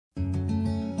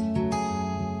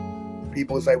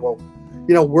people say, well,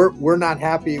 we're not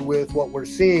happy with what we're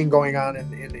seeing going on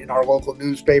in our local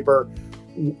newspaper.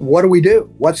 What do we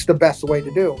do? What's the best way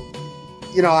to do?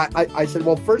 I said,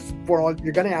 well, first of all,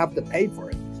 you're going to have to pay for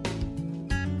it.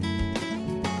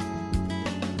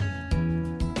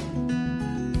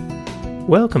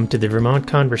 Welcome to the Vermont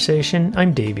Conversation.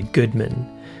 I'm David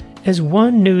Goodman. As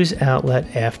one news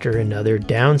outlet after another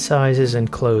downsizes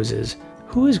and closes,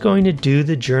 who is going to do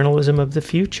the journalism of the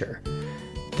future?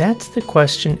 That's the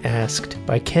question asked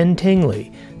by Ken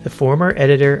Tingley, the former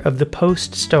editor of the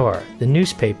Post-Star, the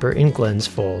newspaper in Glens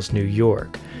Falls, New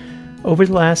York. Over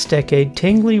the last decade,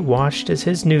 Tingley watched as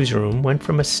his newsroom went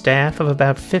from a staff of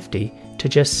about 50 to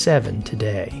just 7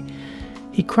 today.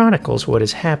 He chronicles what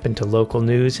has happened to local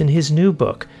news in his new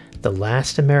book, The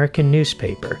Last American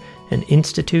Newspaper, an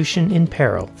institution in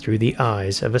peril through the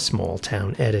eyes of a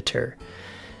small-town editor.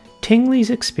 Tingley's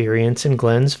experience in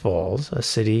Glens Falls, a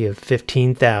city of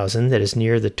 15,000 that is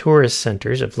near the tourist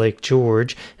centers of Lake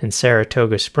George and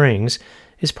Saratoga Springs,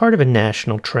 is part of a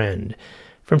national trend.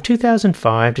 From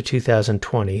 2005 to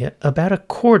 2020, about a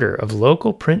quarter of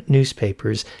local print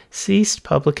newspapers ceased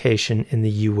publication in the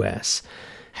U.S.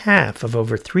 Half of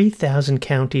over 3,000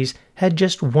 counties had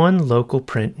just one local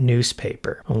print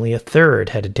newspaper. Only a third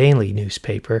had a daily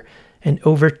newspaper, and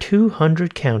over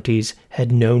 200 counties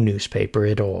had no newspaper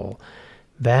at all.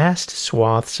 Vast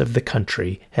swaths of the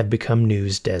country have become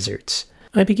news deserts.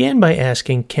 I began by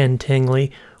asking Ken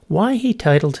Tingley why he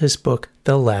titled his book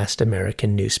The Last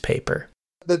American Newspaper.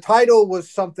 The title was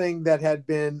something that had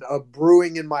been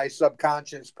brewing in my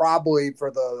subconscious probably for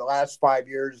the last 5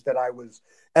 years that I was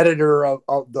editor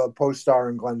of the Post-Star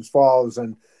in Glens Falls.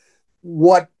 And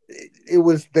it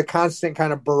was the constant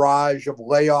kind of barrage of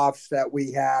layoffs that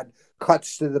we had,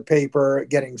 cuts to the paper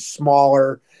getting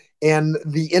smaller, and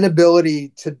the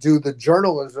inability to do the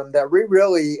journalism that we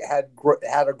really had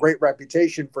a great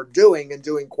reputation for doing and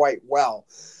doing quite well.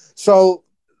 So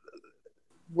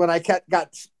when I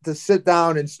got to sit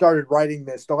down and started writing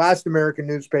this, The Last American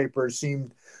Newspaper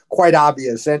seemed quite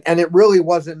obvious. And it really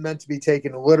wasn't meant to be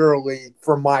taken literally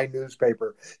for my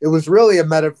newspaper. It was really a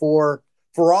metaphor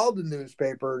for all the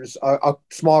newspapers,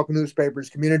 small newspapers,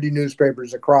 community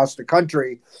newspapers across the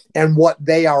country, and what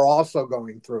they are also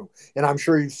going through. And I'm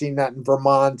sure you've seen that in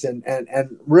Vermont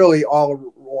and really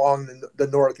all along the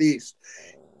Northeast.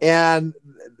 And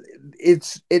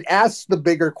it asks the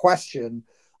bigger question,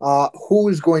 who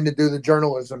is going to do the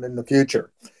journalism in the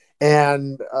future?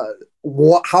 And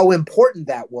how important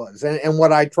that was. And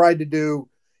what I tried to do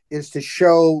is to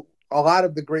show a lot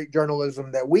of the great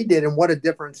journalism that we did and what a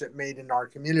difference it made in our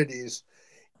communities,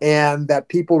 and that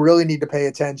people really need to pay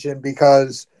attention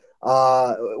because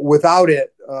without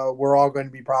it, we're all going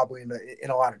to be probably in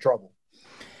a lot of trouble.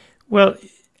 Well,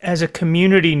 as a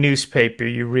community newspaper,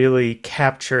 you really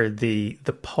capture the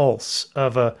pulse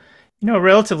of a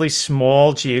relatively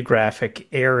small geographic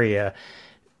area.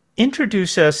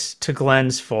 Introduce us to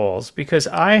Glens Falls, because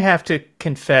I have to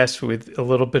confess with a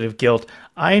little bit of guilt,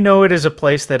 I know it is a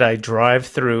place that I drive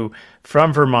through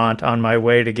from Vermont on my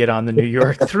way to get on the New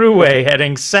York Thruway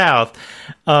heading south.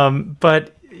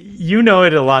 But you know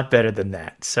it a lot better than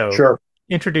that. So sure.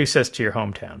 Introduce us to your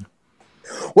hometown.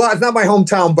 Well, it's not my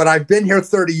hometown, but I've been here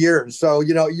 30 years. So,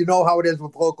 you know how it is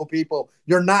with local people.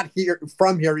 You're not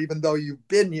from here, even though you've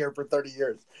been here for 30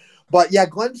 years. But yeah,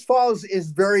 Glens Falls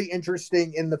is very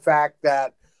interesting in the fact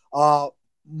that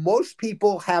most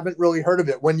people haven't really heard of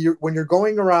it. When you're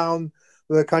going around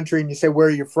the country and you say, where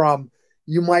are you from?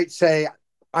 You might say,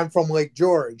 I'm from Lake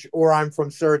George, or I'm from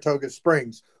Saratoga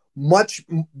Springs. Much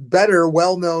better,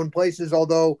 well-known places,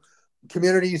 although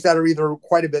communities that are either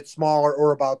quite a bit smaller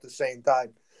or about the same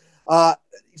time.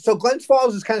 So Glens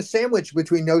Falls is kind of sandwiched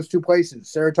between those two places.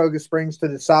 Saratoga Springs to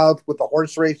the south with the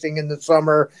horse racing in the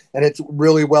summer, and it's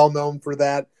really well known for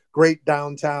that. Great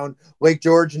downtown. Lake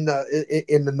George in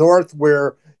the north,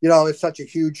 where it's such a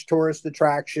huge tourist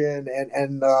attraction,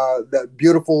 and the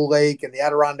beautiful lake and the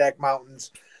Adirondack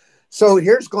Mountains. So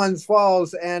here's Glens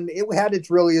Falls, and it had its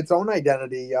own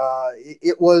identity.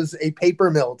 It was a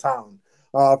paper mill town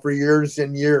for years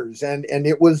and years, and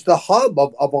it was the hub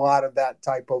of a lot of that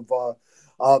type of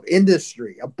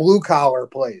industry, a blue collar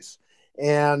place.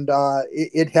 And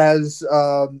it has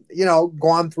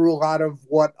gone through a lot of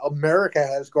what America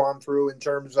has gone through in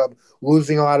terms of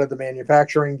losing a lot of the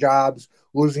manufacturing jobs,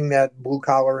 losing that blue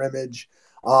collar image.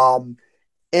 And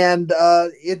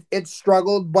it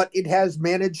struggled, but it has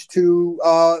managed to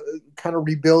kind of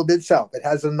rebuild itself. It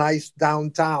has a nice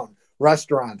downtown,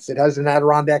 restaurants. It has an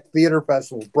Adirondack Theater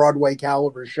Festival, Broadway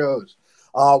caliber shows.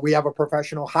 We have a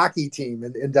professional hockey team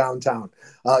in downtown.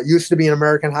 Used to be an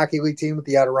American Hockey League team with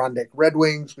the Adirondack Red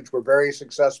Wings, which were very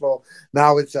successful.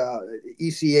 Now it's a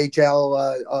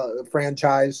ECHL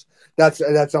franchise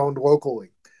that's owned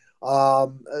locally.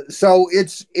 So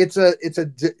it's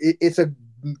a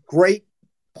great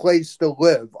place to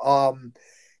live.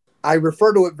 I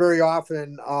refer to it very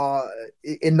often.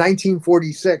 In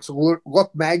 1946,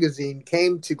 Look magazine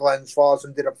came to Glens Falls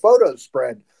and did a photo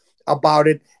spread about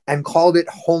it and called it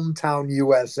Hometown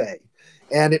USA.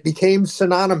 And it became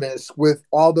synonymous with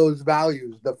all those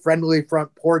values, the friendly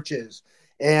front porches,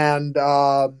 and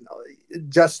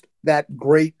just that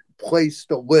great place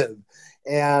to live.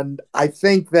 And I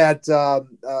think that,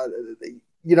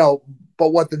 but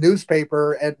what the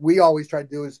newspaper, and we always try to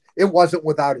do, is it wasn't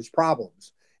without its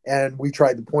problems. And we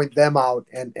tried to point them out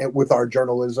and with our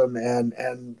journalism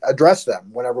and address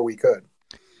them whenever we could.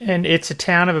 And it's a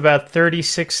town of about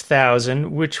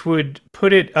 36,000, which would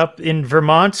put it up in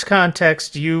Vermont's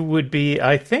context. You would be,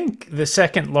 I think, the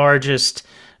second largest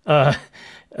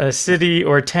city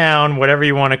or town, whatever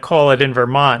you want to call it, in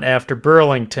Vermont after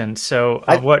Burlington. So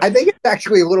I think it's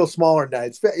actually a little smaller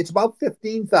than that. It's about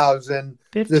 15,000,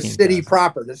 the city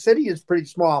proper. The city is pretty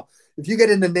small. If you get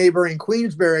into neighboring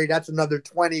Queensbury, that's another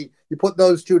 20. You put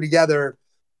those two together,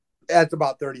 that's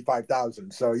about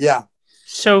 35,000. So, yeah.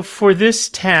 So for this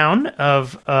town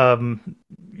of,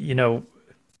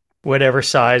 whatever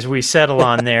size we settle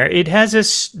on there, it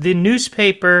has the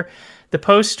newspaper, the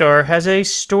Post-Star, has a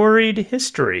storied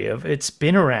history of it's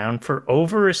been around for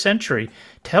over a century.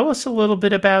 Tell us a little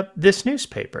bit about this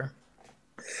newspaper.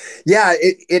 Yeah,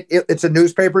 it's a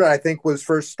newspaper that I think was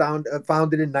first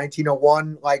founded in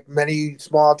 1901. Like many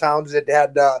small towns, it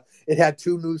had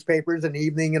two newspapers, an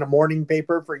evening and a morning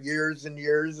paper, for years and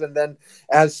years. And then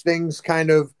as things kind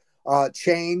of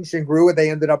changed and grew, they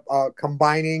ended up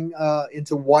combining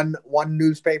into one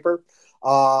newspaper.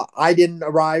 I didn't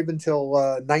arrive until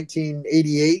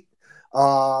 1988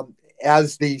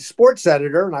 as the sports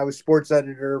editor, and I was sports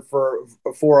editor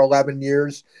for 11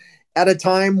 years. At a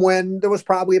time when there was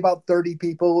probably about 30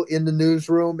 people in the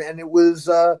newsroom, and it was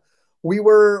we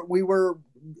were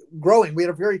growing. We had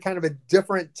a very kind of a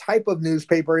different type of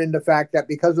newspaper, in the fact that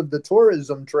because of the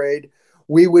tourism trade,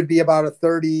 we would be about a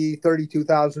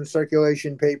 32,000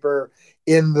 circulation paper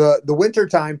in the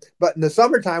wintertime, but in the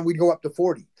summertime we'd go up to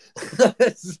 40.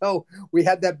 So we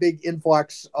had that big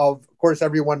influx of course,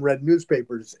 everyone read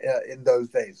newspapers in those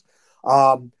days.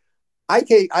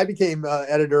 I became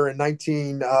editor in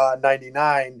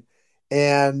 1999,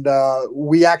 and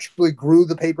we actually grew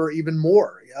the paper even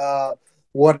more.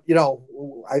 What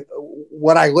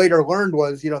I later learned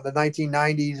was, the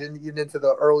 1990s and into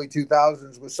the early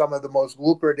 2000s was some of the most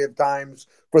lucrative times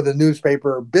for the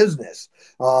newspaper business.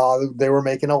 They were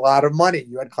making a lot of money.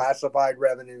 You had classified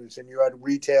revenues, and you had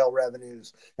retail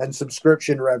revenues and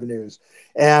subscription revenues,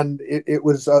 and it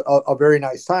was a very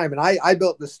nice time. And I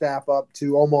built the staff up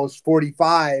to almost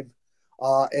 45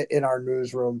 in our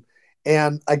newsroom.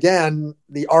 And again,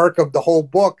 the arc of the whole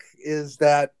book is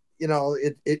that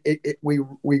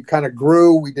we kind of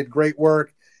grew. We did great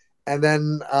work, and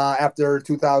then after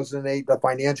 2008, the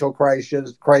financial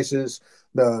crisis,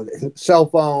 the cell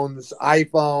phones,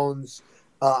 iPhones,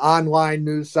 online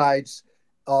news sites,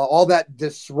 all that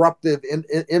disruptive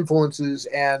influences,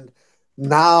 and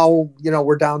now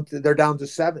they're down to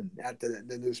 7 at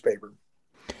the newspaper.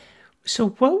 So,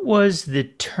 what was the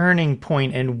turning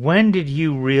point, and when did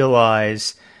you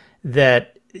realize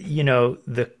that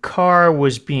the car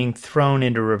was being thrown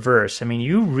into reverse? I mean,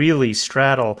 you really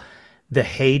straddle the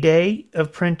heyday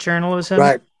of print journalism,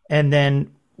 right, and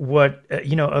then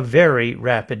a very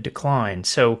rapid decline.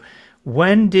 So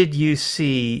when did you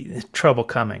see trouble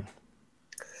coming?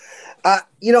 I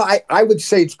would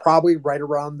say it's probably right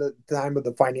around the time of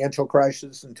the financial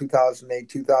crisis in 2008,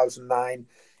 2009.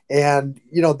 And,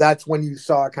 that's when you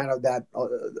saw kind of that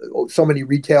so many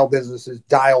retail businesses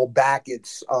dial back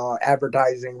its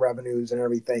advertising revenues and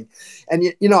everything. And,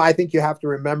 I think you have to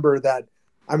remember that,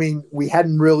 we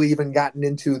hadn't really even gotten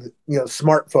into,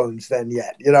 smartphones then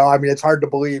yet. It's hard to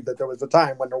believe that there was a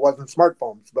time when there wasn't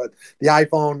smartphones, but the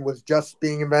iPhone was just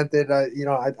being invented. I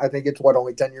think it's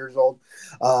only 10 years old,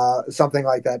 something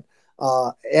like that.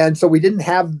 And so we didn't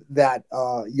have that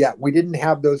yet. We didn't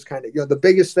have those kind of, the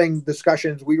biggest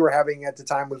discussions we were having at the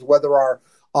time was whether our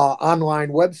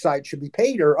online website should be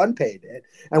paid or unpaid.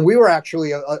 And we were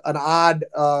actually an odd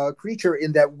creature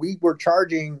in that we were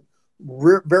charging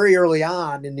very early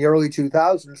on in the early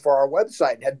 2000s for our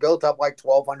website. Had built up like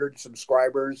 1,200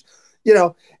 subscribers,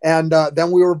 and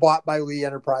then we were bought by Lee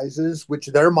Enterprises, which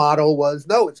their model was,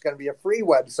 no, it's going to be a free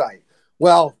website.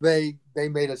 Well, they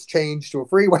made us change to a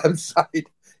free website,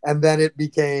 and then it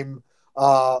became,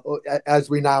 as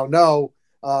we now know,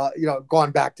 gone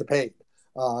back to paid.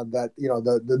 That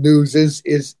the news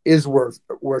is worth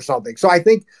something. So I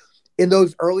think in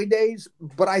those early days,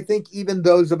 but I think even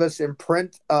those of us in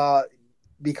print,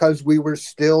 because we were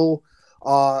still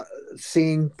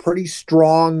seeing pretty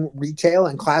strong retail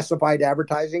and classified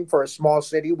advertising for a small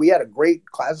city. We had a great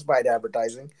classified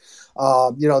advertising.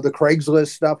 The Craigslist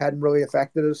stuff hadn't really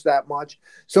affected us that much.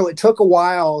 So it took a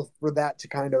while for that to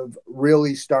kind of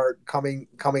really start coming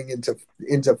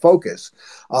into focus.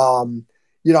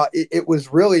 It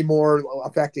was really more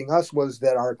affecting us was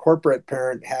that our corporate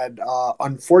parent had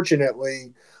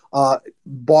unfortunately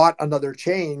bought another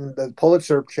chain, the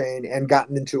Pulitzer chain, and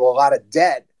gotten into a lot of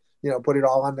debt. Put it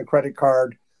all on the credit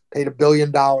card, paid $1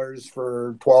 billion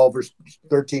for 12 or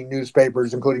 13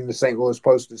 newspapers, including the St. Louis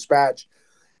Post-Dispatch.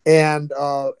 And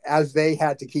as they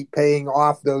had to keep paying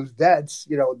off those debts,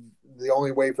 the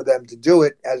only way for them to do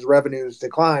it as revenues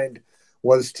declined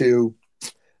was to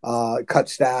cut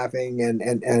staffing and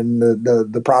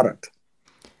the product.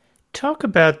 Talk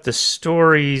about the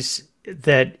stories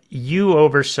that you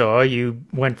oversaw. You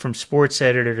went from sports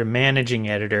editor to managing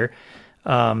editor.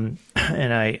 And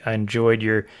I enjoyed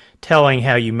your telling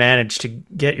how you managed to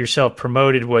get yourself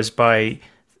promoted was by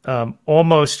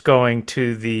almost going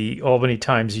to the Albany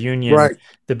Times Union, right,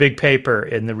 the big paper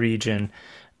in the region,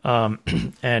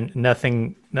 and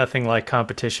nothing like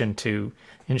competition to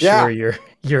ensure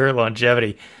your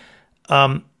longevity.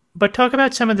 But talk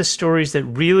about some of the stories that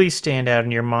really stand out in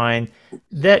your mind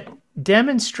that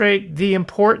demonstrate the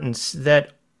importance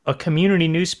that a community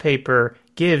newspaper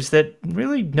gives that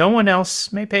really no one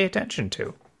else may pay attention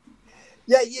to.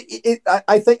 Yeah,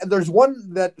 I think there's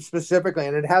one that specifically,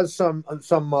 and it has some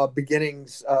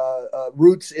beginnings,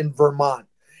 roots in Vermont,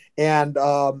 and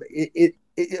it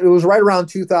was right around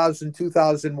 2000,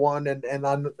 2001,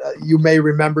 and you may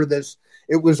remember this.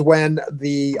 It was when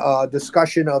the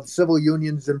discussion of civil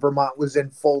unions in Vermont was in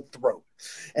full throat,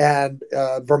 and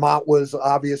Vermont was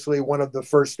obviously one of the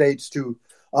first states to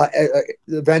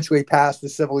eventually pass the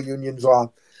civil unions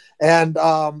law. And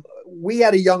we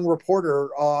had a young reporter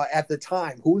at the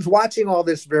time who was watching all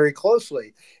this very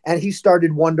closely. And he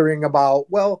started wondering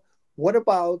about, well, what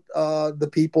about the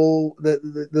people,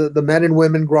 the men and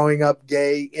women growing up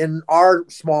gay in our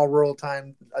small rural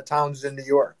towns in New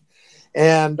York?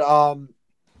 And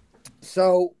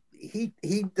so he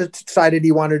decided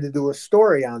he wanted to do a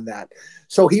story on that.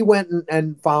 So he went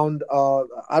and found,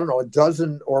 I don't know, a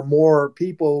dozen or more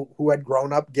people who had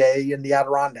grown up gay in the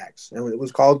Adirondacks. And it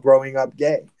was called Growing Up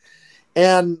Gay.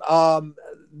 And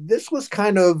this was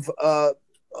kind of,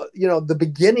 the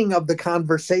beginning of the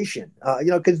conversation,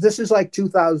 because this is like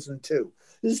 2002.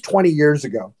 This is 20 years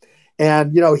ago.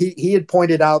 And, he had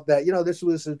pointed out that, this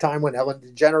was a time when Ellen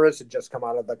DeGeneres had just come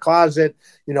out of the closet.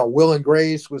 Will and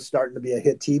Grace was starting to be a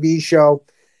hit TV show.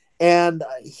 And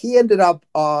he ended up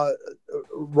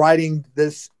writing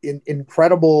this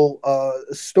incredible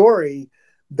story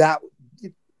that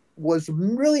was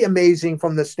really amazing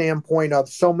from the standpoint of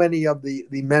so many of the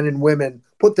men and women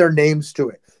put their names to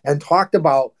it and talked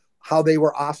about how they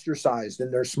were ostracized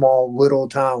in their small little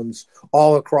towns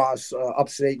all across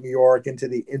upstate New York into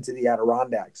the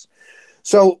Adirondacks.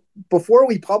 So before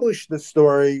we published the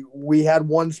story, we had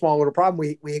one small little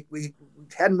problem. We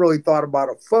hadn't really thought about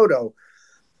a photo,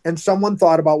 and someone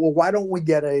thought about, well, why don't we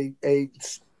get a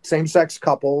same-sex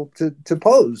couple to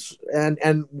pose?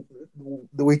 And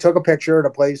we took a picture at a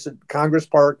place at Congress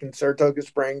Park in Saratoga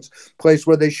Springs, place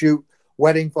where they shoot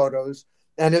wedding photos,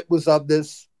 and it was of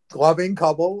this loving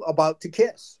couple about to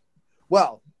kiss.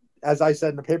 Well, as I said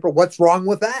in the paper, what's wrong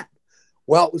with that?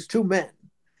 Well, it was two men,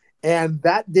 and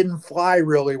that didn't fly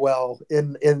really well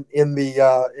in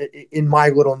my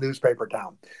little newspaper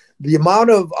town. The amount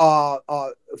of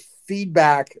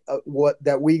feedback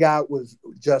that we got was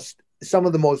just some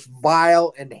of the most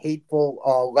vile and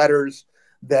hateful letters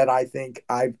that I think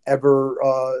I've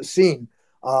ever seen.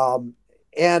 But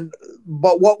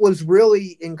what was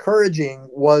really encouraging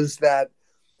was that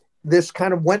this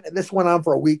went on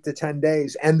for a week to 10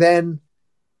 days, and then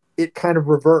it kind of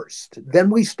reversed.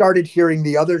 Then we started hearing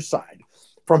the other side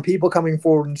from people coming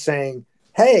forward and saying,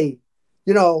 hey,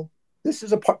 this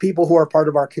is people who are part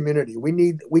of our community. We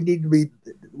need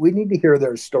to hear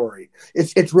their story.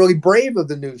 It's really brave of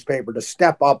the newspaper to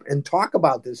step up and talk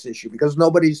about this issue because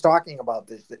nobody's talking about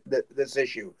this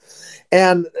issue.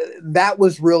 And that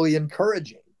was really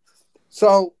encouraging.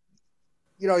 So,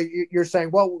 you're saying,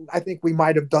 well, I think we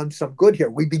might have done some good here.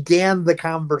 We began the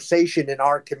conversation in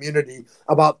our community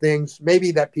about things maybe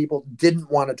that people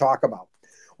didn't want to talk about.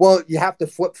 Well, you have to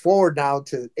flip forward now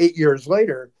to 8 years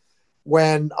later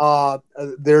when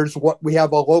there's what we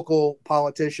have a local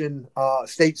politician,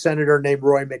 state senator named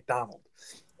Roy McDonald.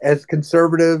 As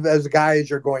conservative as a guy as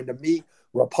you're going to meet,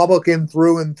 Republican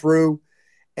through and through.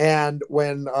 And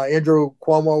when Andrew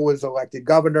Cuomo was elected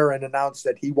governor and announced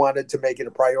that he wanted to make it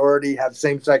a priority, have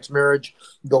same-sex marriage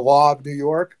the law of New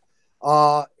York,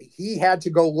 he had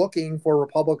to go looking for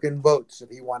Republican votes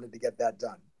if he wanted to get that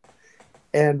done.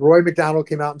 And Roy McDonald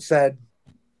came out and said,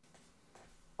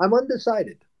 I'm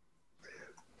undecided.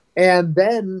 And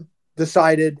then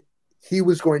decided he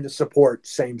was going to support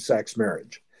same-sex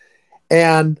marriage.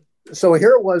 And so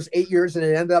here it was 8 years, and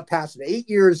it ended up passing. 8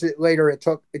 years later, it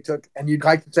took, and you'd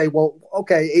like to say, well,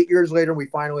 okay, 8 years later, we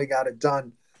finally got it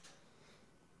done.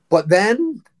 But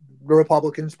then the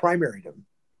Republicans primaried him,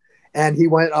 and he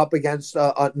went up against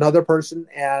another person,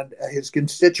 and his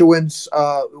constituents,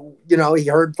 he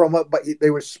heard from it, but they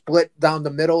were split down the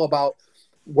middle about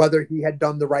whether he had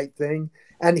done the right thing.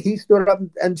 And he stood up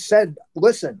and said,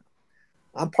 listen,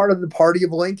 I'm part of the party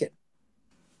of Lincoln.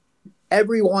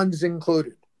 Everyone's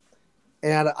included.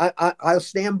 And I'll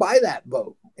stand by that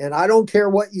vote. And I don't care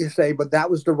what you say, but that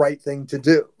was the right thing to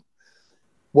do.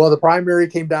 Well, the primary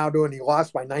came down to it, and he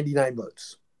lost by 99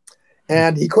 votes.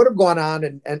 And he could have gone on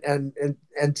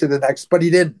and to the next, but he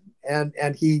didn't.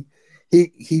 And he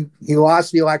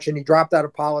lost the election. He dropped out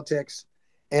of politics.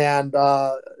 And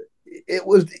it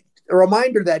was a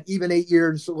reminder that even 8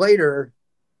 years later,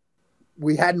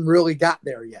 we hadn't really got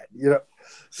there yet,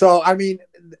 So, I mean,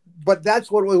 but that's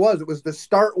what it was. It was the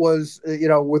start was,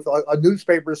 with a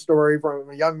newspaper story from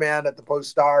a young man at the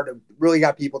Post-Star that really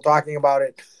got people talking about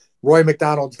it. Roy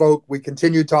McDonald's vote, we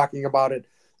continued talking about it.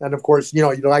 And of course,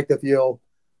 you'd like to feel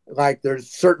like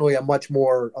there's certainly a much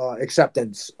more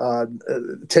acceptance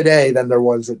today than there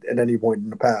was at any point in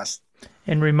the past.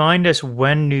 And remind us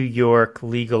when New York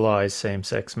legalized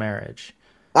same-sex marriage.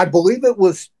 I believe it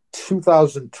was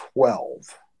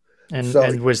 2012.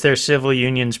 And was there civil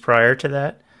unions prior to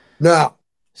that? No.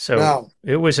 So no.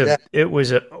 It was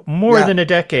more than a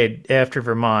decade after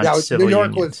Vermont civil New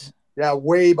York unions. Was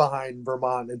way behind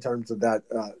Vermont in terms of that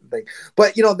thing.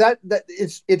 But that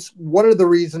it's one of the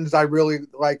reasons I really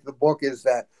like the book is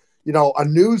that a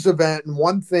news event and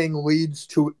one thing leads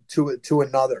to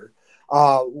another.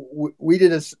 We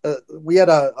had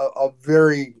a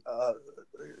very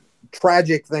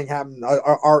tragic thing happen.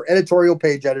 Our editorial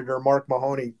page editor, Mark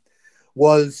Mahoney,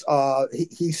 was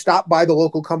he stopped by the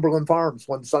local Cumberland Farms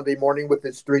one Sunday morning with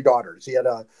his three daughters. He had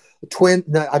a twin,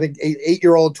 I think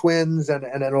 8-year-old twins and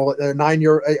an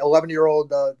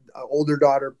 11-year-old older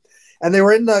daughter. And they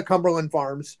were in the Cumberland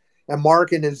Farms, and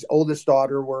Mark and his oldest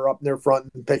daughter were up near front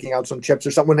and picking out some chips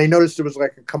or something when they noticed there was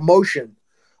like a commotion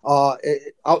out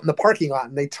in the parking lot,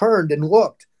 and they turned and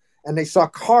looked, and they saw a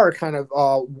car kind of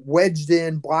wedged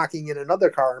in, blocking in another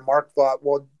car. And Mark thought,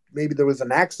 well, maybe there was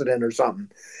an accident or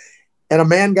something. And a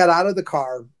man got out of the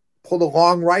car, pulled a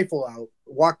long rifle out,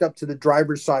 walked up to the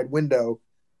driver's side window,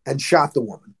 and shot the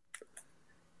woman.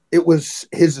 It was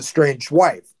his estranged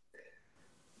wife.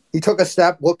 He took a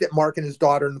step, looked at Mark and his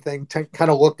daughter and the thing,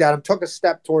 kind of looked at him, took a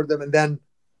step toward them, and then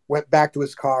went back to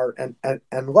his car and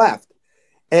left.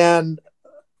 And,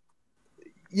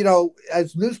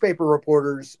 as newspaper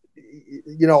reporters,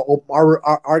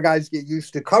 our guys get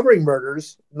used to covering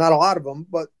murders. Not a lot of them,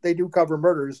 but they do cover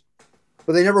murders.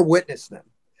 But they never witnessed them.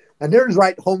 And there's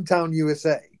Hometown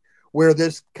USA, where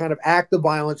this kind of act of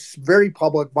violence, very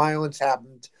public violence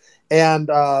happened. And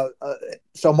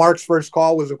so Mark's first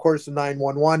call was, of course, the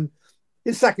 911.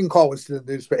 His second call was to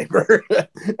the newspaper,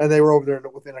 and they were over there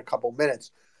within a couple minutes.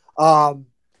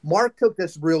 Mark took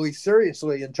this really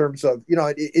seriously in terms of,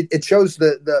 it shows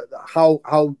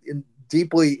how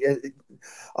deeply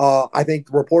I think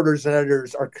reporters and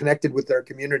editors are connected with their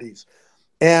communities.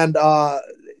 And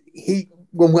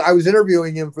when I was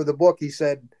interviewing him for the book, he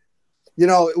said,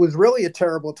 it was really a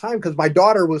terrible time because my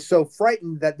daughter was so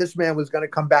frightened that this man was going to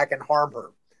come back and harm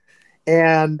her.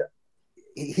 And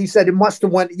he said it must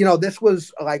have went, this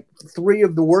was like 3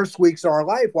 of the worst weeks of our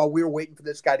life while we were waiting for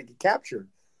this guy to get captured.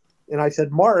 And I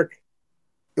said, Mark,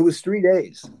 it was 3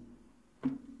 days,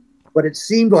 but it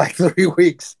seemed like 3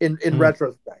 weeks in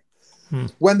retrospect.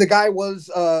 When the guy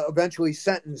was eventually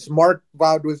sentenced, Mark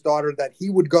vowed to his daughter that he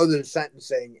would go to the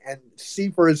sentencing and see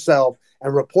for himself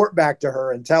and report back to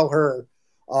her and tell her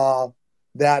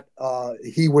that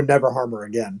he would never harm her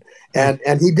again.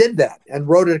 And he did that and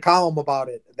wrote a column about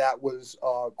it that was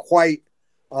quite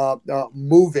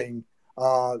moving,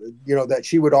 that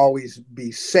she would always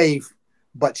be safe,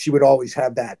 but she would always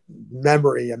have that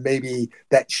memory and maybe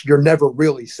that you're never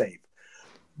really safe.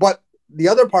 But the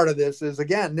other part of this is,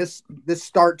 again, this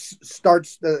starts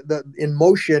the in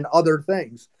motion other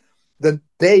things. The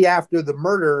day after the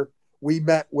murder, we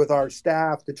met with our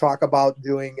staff to talk about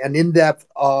doing an in-depth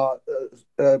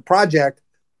project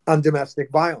on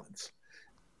domestic violence.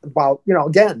 About,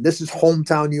 again, this is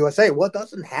hometown USA. Well, it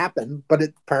doesn't happen, but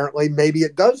apparently maybe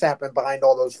it does happen behind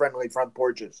all those friendly front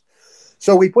porches.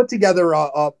 So we put together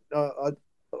 2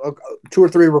 or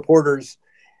 3 reporters,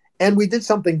 and we did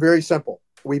something very simple.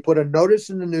 We put a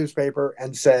notice in the newspaper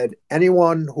and said,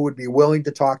 anyone who would be willing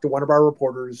to talk to one of our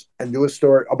reporters and do a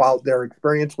story about their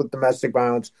experience with domestic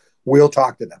violence, we'll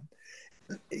talk to them.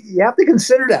 You have to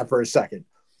consider that for a second.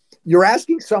 You're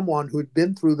asking someone who'd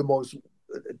been through the most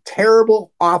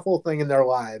terrible, awful thing in their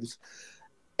lives,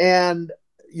 and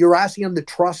you're asking them to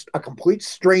trust a complete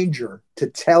stranger to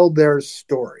tell their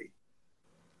story.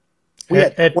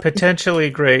 At potentially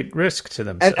great risk to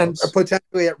themselves. And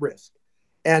potentially at risk.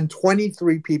 And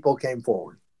 23 people came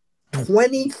forward.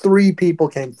 23 people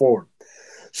came forward.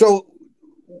 So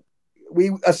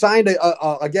we assigned,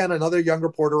 again, another young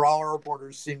reporter. All our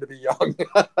reporters seem to be young.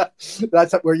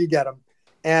 That's where you get them.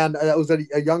 And it was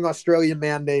a young Australian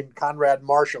man named Conrad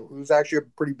Marshall, who's actually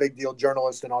a pretty big deal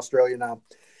journalist in Australia now.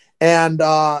 And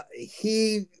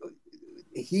he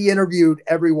interviewed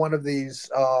every one of these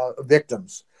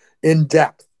victims in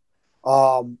depth.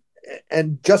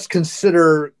 And just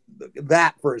consider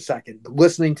that for a second,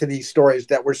 listening to these stories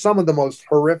that were some of the most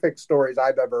horrific stories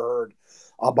I've ever heard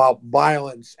about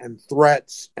violence and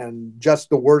threats and just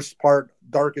the worst part,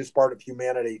 darkest part of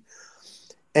humanity.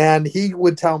 And he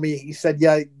would tell me, he said,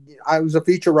 yeah, I was a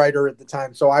feature writer at the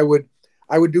time. So I would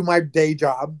do my day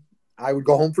job. I would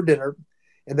go home for dinner,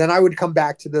 and then I would come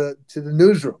back to the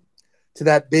newsroom, to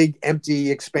that big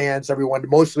empty expanse.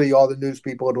 Mostly all the news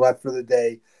people had left for the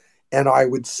day. And I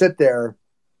would sit there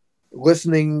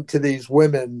listening to these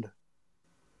women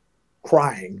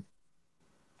crying,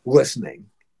 listening.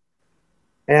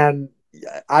 And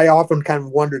I often kind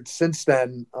of wondered since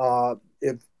then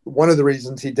if one of the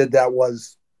reasons he did that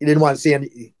was he didn't want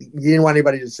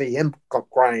anybody to see him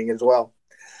crying as well.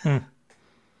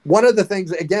 One of the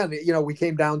things, again, we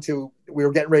came down to, we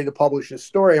were getting ready to publish this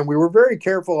story, and we were very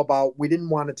careful about, we didn't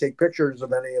want to take pictures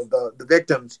of any of the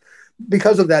victims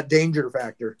because of that danger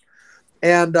factor.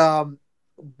 And,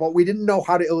 but we didn't know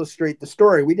how to illustrate the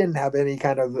story. We didn't have any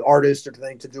kind of artist or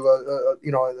thing to do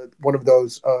one of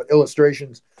those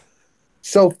illustrations.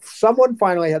 So someone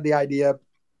finally had the idea,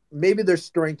 maybe there's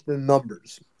strength in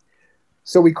numbers.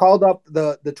 So we called up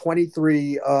the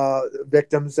 23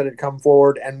 victims that had come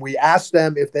forward, and we asked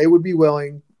them if they would be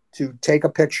willing to take a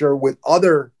picture with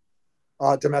other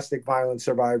domestic violence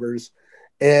survivors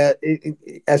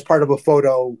as part of a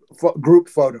group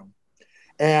photo.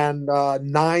 And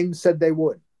 9 said they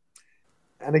would.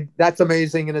 And that's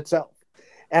amazing in itself.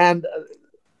 And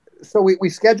so we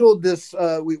scheduled this,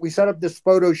 we set up this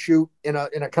photo shoot in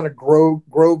a kind of grove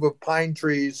of pine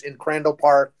trees in Crandall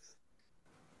Park,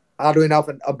 oddly enough,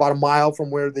 about a mile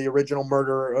from where the original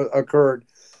murder occurred.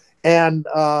 And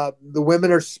the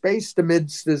women are spaced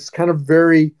amidst this kind of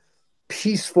very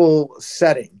peaceful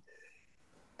setting.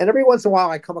 And every once in a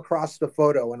while I come across the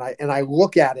photo and I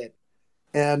look at it,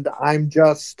 and I'm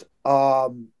just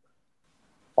awestruck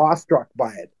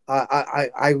by it.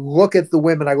 I look at the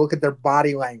women, I look at their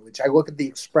body language, I look at the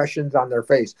expressions on their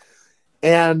face,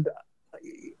 and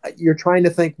you're trying to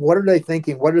think, what are they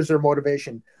thinking? What is their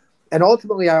motivation? And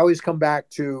ultimately, I always come back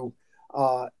to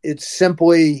it's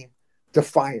simply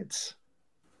defiance,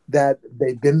 that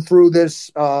they've been through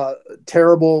this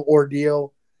terrible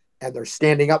ordeal, and they're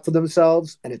standing up for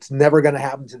themselves, and it's never going to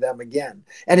happen to them again.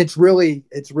 And it's really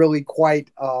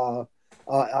quite,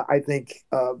 I think,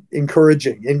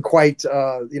 encouraging and quite,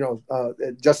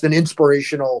 just an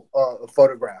inspirational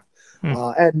photograph.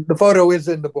 And the photo is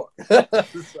in the book. So,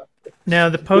 now,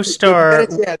 the Post-Star,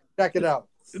 check it out.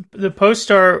 The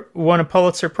Post-Star won a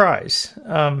Pulitzer Prize.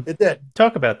 It did.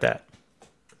 Talk about that.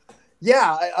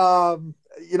 Yeah,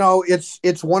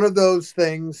 it's one of those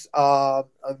things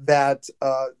that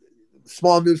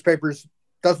small newspapers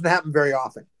doesn't happen very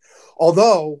often.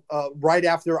 Although right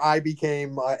after I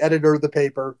became editor of the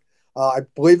paper, I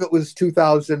believe it was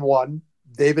 2001,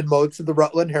 David Moats of the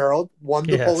Rutland Herald won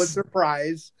the Pulitzer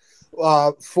Prize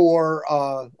for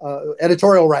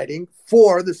editorial writing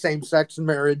for the same-sex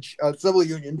marriage civil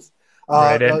unions.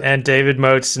 Right, and David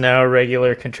Moats, now a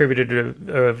regular contributor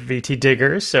to VT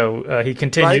Digger, so he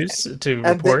continues to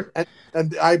report.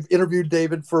 And I've interviewed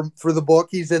David for the book.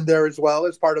 He's in there as well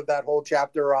as part of that whole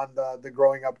chapter on the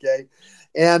growing up gay.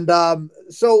 And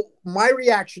so my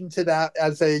reaction to that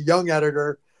as a young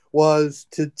editor was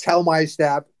to tell my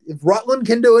staff, if Rutland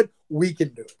can do it, we can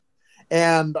do it.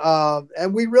 And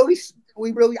we really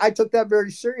I took that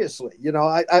very seriously.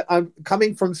 I'm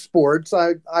coming from sports.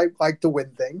 I like to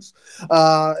win things.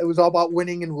 It was all about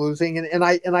winning and losing, and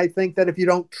I think that if you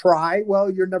don't try, well,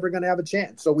 you're never going to have a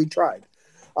chance. So we tried.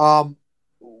 Um,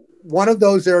 One of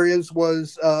those areas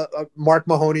was Mark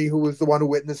Mahoney, who was the one who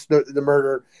witnessed the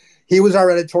murder. He was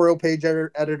our editorial page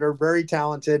editor, very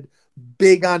talented,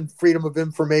 big on freedom of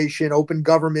information, open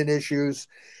government issues.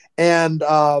 And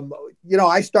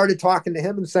I started talking to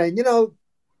him and saying,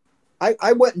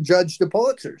 I went and judged the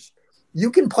Pulitzers. You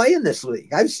can play in this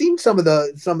league. I've seen some of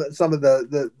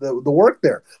the work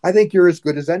there. I think you're as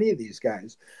good as any of these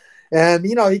guys. And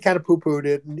he kind of poo-pooed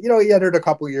it. And he entered a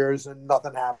couple years and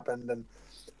nothing happened. And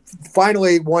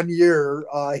finally, one year,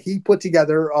 he put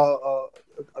together a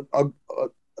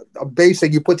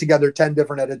basic. You put together 10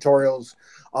 different editorials,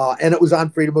 and it was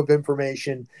on freedom of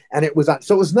information, and it was on.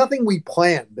 So it was nothing we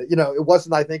planned. It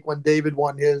wasn't. I think when David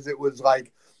won his, it was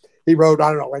like he wrote, I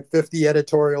don't know, like 50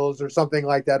 editorials or something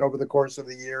like that over the course of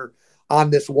the year on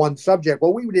this one subject.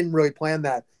 Well, we didn't really plan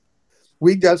that.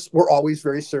 We just were always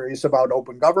very serious about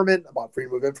open government, about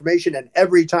freedom of information, and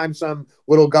every time some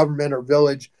little government or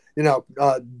village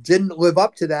didn't live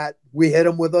up to that, we hit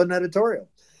them with an editorial.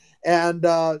 And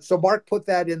so Mark put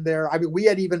that in there. I mean, we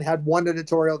had even had one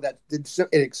editorial that it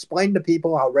explained to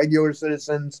people how regular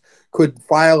citizens could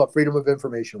file a freedom of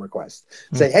information request.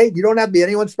 Say, hey, you don't have to be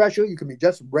anyone special. You can be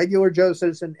just regular Joe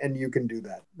citizen, and you can do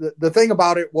that. The thing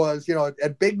about it was,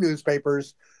 at big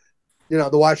newspapers, the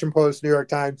Washington Post, New York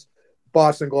Times,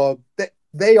 Boston Globe,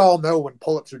 they all know when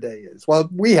Pulitzer Day is. Well,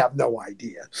 we have no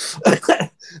idea.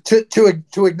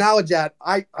 to acknowledge that,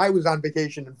 I was on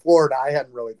vacation in Florida. I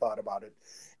hadn't really thought about it.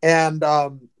 And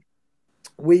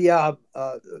we had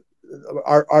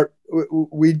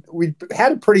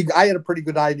a pretty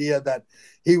good idea that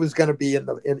he was going to be in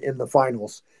the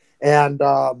finals. And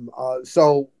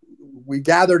so we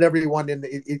gathered everyone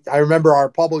I remember our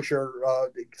publisher,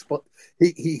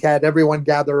 he had everyone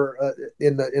gather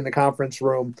in the conference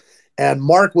room. And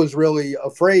Mark was really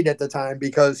afraid at the time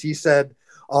because he said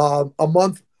a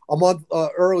month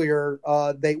earlier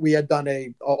we had done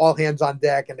a all hands on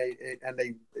deck, and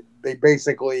they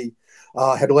basically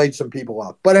had laid some people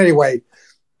up. But anyway,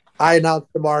 I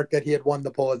announced to Mark that he had won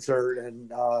the Pulitzer,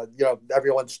 and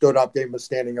everyone stood up, gave him a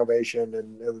standing ovation,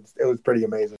 and it was pretty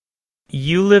amazing.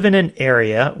 You live in an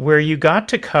area where you got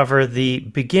to cover the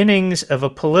beginnings of a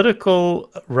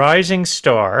political rising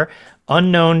star,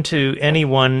 unknown to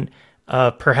anyone,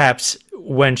 perhaps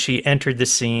when she entered the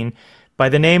scene, by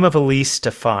the name of Elise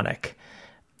Stefanik.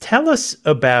 Tell us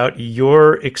about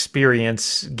your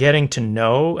experience getting to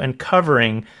know and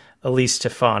covering Elise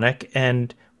Stefanik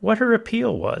and what her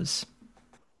appeal was.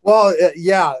 Well,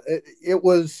 it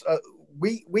was.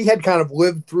 We had kind of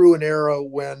lived through an era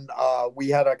when we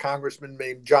had a congressman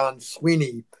named John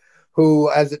Sweeney, who,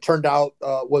 as it turned out,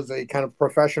 was a kind of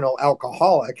professional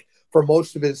alcoholic for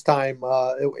most of his time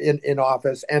in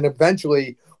office, and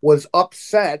eventually was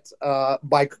upset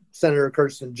by Senator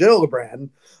Kirsten Gillibrand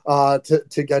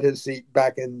to get his seat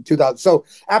back in 2000. So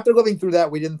after living through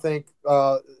that, we didn't think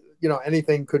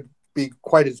anything could be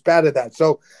quite as bad as that.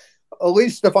 So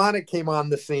Elise Stefanik came on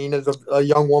the scene as a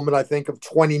young woman, I think of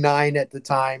 29 at the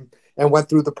time, and went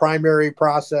through the primary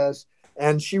process.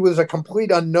 And she was a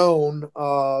complete unknown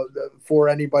for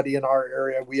anybody in our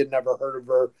area. We had never heard of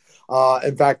her.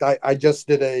 In fact, I just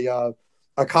did a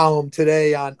column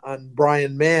today on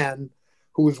Brian Mann,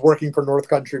 who was working for North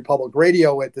Country Public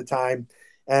Radio at the time.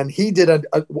 And he did an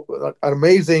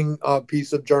amazing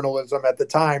piece of journalism at the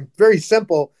time. Very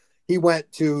simple. He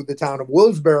went to the town of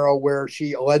Willsboro, where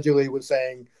she allegedly was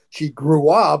saying she grew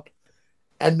up,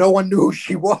 and no one knew who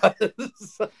she was.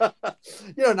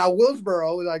 Now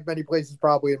Willsboro, like many places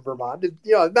probably in Vermont,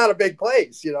 it's not a big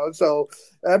place, so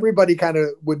everybody kind of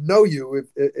would know you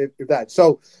if that.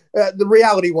 So the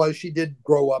reality was she did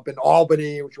grow up in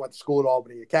Albany. She went to school at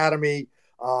Albany Academy.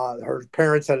 Her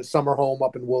parents had a summer home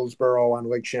up in Willsboro on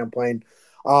Lake Champlain.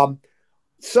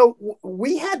 So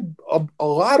we had a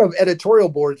lot of editorial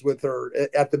boards with her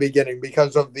at the beginning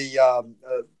because of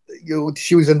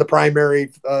she was in the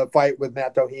primary fight with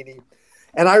Matt Doheny.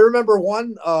 And I remember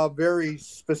one very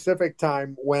specific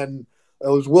time when it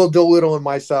was Will Doolittle and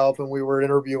myself, and we were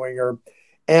interviewing her.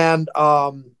 And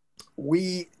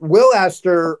Will asked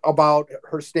her about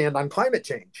her stand on climate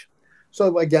change.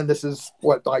 So again, this is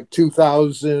like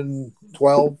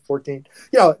 2012, 14.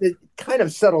 It kind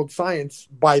of settled science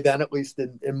by then, at least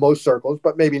in most circles,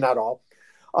 but maybe not all.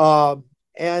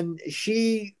 And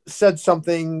she said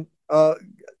something.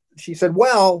 She said,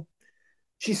 I'm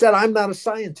not a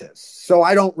scientist, so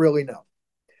I don't really know.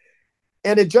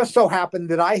 And it just so happened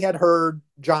that I had heard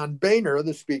John Boehner,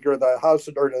 the Speaker of the House,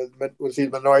 or was he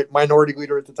the minority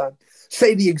leader at the time,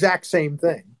 say the exact same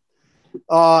thing.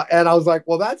 And I was like,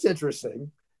 well, that's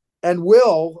interesting. And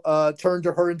Will turned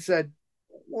to her and said,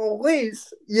 well,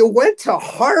 Lise, you went to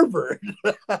Harvard,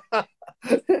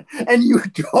 and you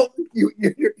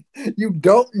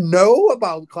don't know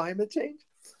about climate change.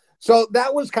 So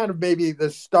that was kind of maybe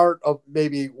the start of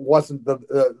maybe wasn't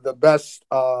the best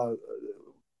a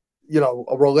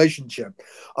relationship.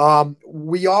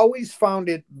 We always found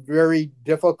it very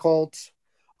difficult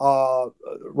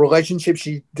relationship.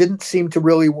 She didn't seem to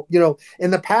really,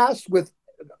 in the past with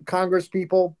Congress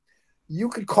people, you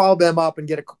could call them up and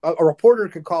get a reporter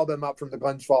could call them up from the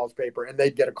Glens Falls paper and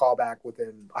they'd get a call back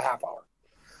within a half hour.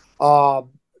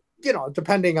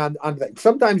 Depending on things,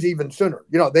 sometimes even sooner.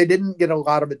 They didn't get a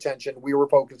lot of attention. We were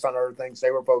focused on other things.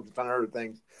 They were focused on other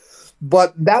things.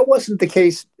 But that wasn't the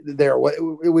case there.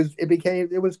 It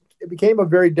became a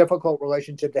very difficult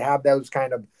relationship to have those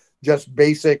kind of just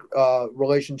basic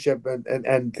relationship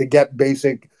and to get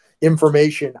basic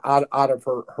information out of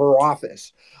her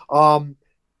office.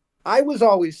 I was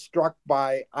always struck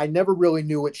by, I never really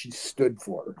knew what she stood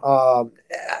for.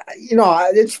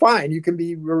 It's fine. You can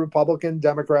be a Republican,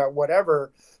 Democrat,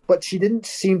 whatever, but she didn't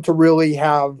seem to really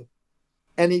have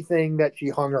anything that she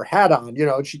hung her hat on.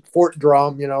 She Fort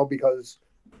Drum, because,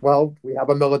 well, we have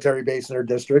a military base in her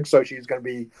district, so she's going to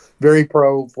be very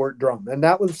pro Fort Drum. And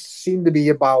that seemed to be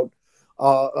about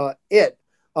it.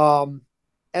 And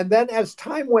then as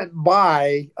time went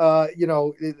by,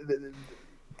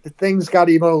 things got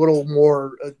even a little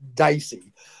more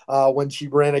dicey when she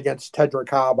ran against Tedra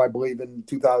Cobb, I believe, in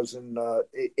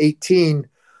 2018.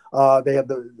 They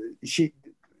had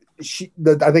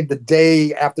I think the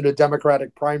day after the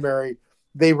Democratic primary,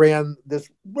 they ran this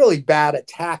really bad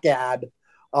attack ad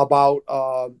about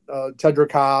Tedra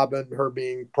Cobb and her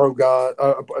being pro-gun,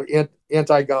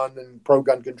 anti-gun and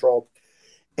pro-gun control.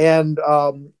 And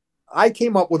I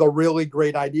came up with a really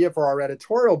great idea for our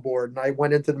editorial board. And I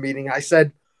went into the meeting. I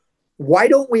said, why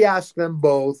don't we ask them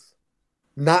both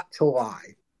not to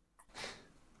lie?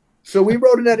 So we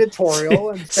wrote an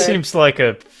editorial and said, seems like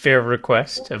a fair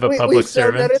request of a public servant. We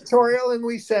said an editorial and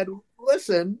we said,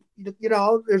 listen,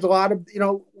 there's a lot of,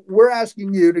 we're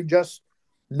asking you to just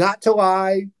not to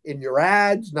lie in your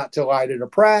ads, not to lie to the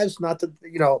press, not to,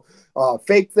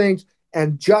 fake things,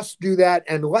 and just do that.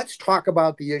 And let's talk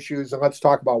about the issues and let's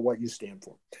talk about what you stand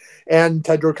for. And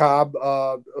Tedra Cobb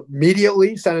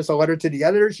immediately sent us a letter to the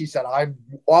editor. She said, I'm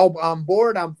all on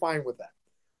board. I'm fine with that.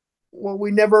 Well,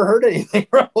 we never heard anything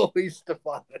from Elise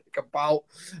Stefanik about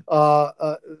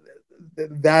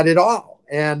that at all.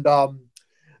 And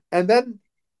then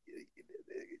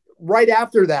right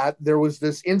after that, there was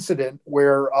this incident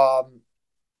where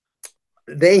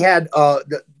they had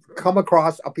come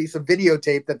across a piece of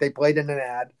videotape that they played in an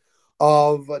ad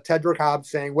of Tedra Cobb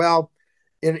saying, well,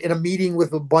 in a meeting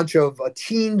with a bunch of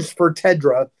teens for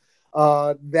Tedra,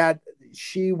 that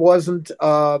she wasn't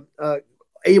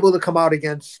able to come out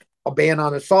against a ban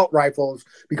on assault rifles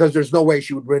because there's no way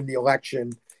she would win the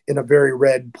election in a very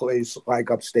red place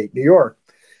like upstate New York.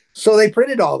 So they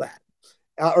printed all that.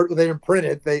 Or they didn't print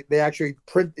it. They actually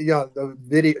print, the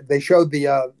video. They showed the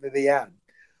ad.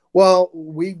 Well,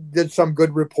 we did some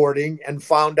good reporting and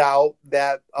found out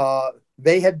that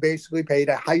they had basically paid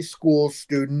a high school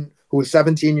student who was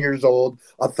 17 years old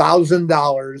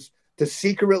 $1,000 to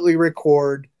secretly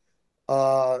record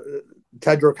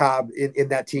Tedra Cobb in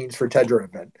that Teens for Tedra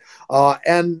event.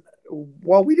 And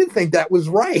well, we didn't think that was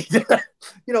right. Do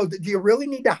you really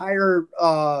need to hire,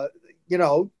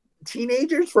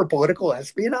 teenagers for political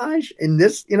espionage in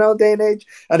this, day and age?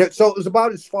 And so it was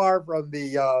about as far from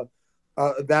the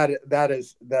that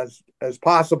as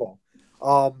possible.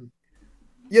 And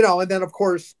then of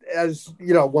course, as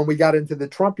when we got into the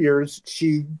Trump years,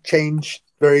 she changed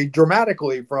very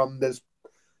dramatically from this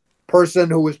person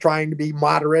who was trying to be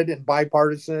moderate and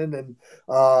bipartisan and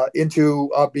into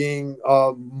being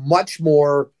much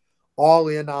more all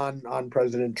in on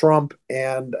President Trump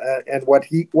and what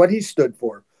he stood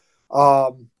for.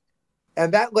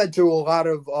 And that led to a lot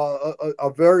of a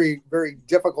very, very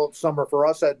difficult summer for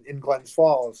us in Glens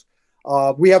Falls.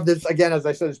 We have this, again, as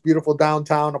I said, this beautiful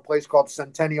downtown, a place called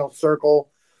Centennial Circle,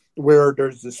 where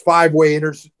there's this 5-way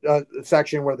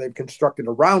intersection where they've constructed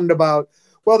a roundabout.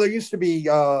 Well, there used to be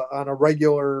on a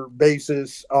regular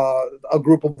basis a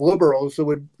group of liberals who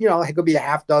would, it could be a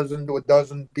half dozen to a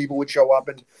dozen people would show up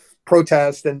and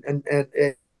protest and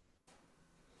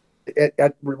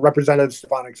at Representative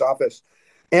Stefanik's office.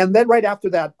 And then right after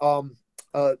that,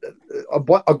 a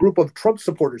group of Trump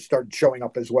supporters started showing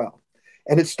up as well.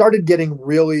 And it started getting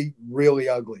really, really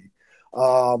ugly.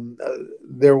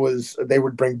 They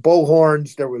would bring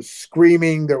bullhorns. There was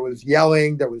screaming. There was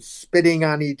yelling. There was spitting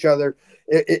on each other.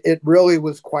 It really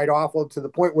was quite awful, to the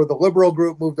point where the liberal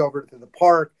group moved over to the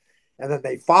park, and then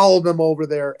they followed them over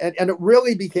there. And it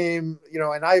really became,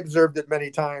 and I observed it many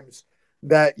times,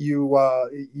 that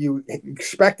you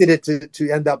expected it to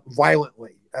end up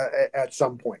violently at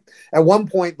some point. At one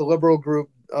point, the liberal group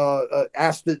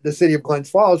asked the city of Glens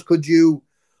Falls, could you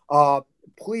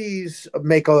please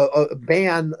make a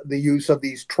ban the use of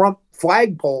these Trump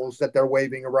flagpoles that they're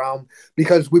waving around,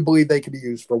 because we believe they can be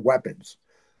used for weapons.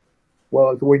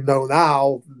 Well, as we know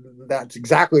now, that's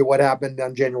exactly what happened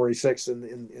on January 6th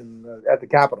at the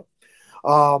Capitol.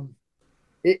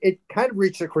 It kind of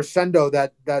reached a crescendo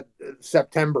that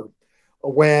September,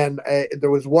 when there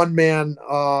was one man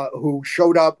who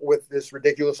showed up with this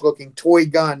ridiculous-looking toy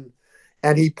gun,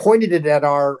 and he pointed it at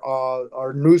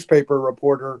our newspaper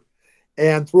reporter,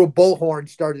 and through a bullhorn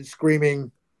started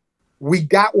screaming, "We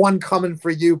got one coming for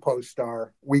you,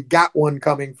 Post-Star. We got one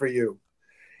coming for you."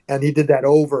 And he did that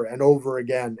over and over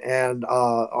again. And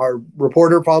our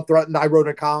reporter felt threatened. I wrote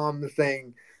a column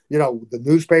saying, the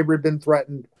newspaper had been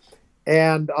threatened.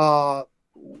 And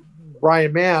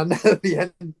Brian Mann,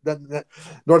 the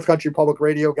North Country Public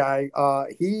Radio guy,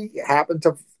 he happened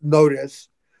to notice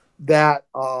that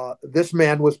this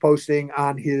man was posting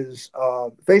on his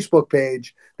Facebook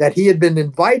page that he had been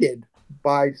invited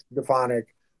by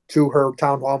Stefanik to her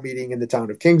town hall meeting in the town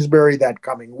of Kingsbury that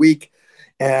coming week,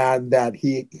 and that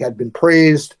he had been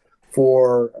praised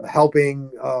for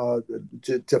helping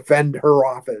to defend her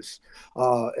office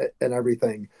and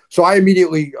everything. So I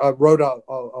immediately wrote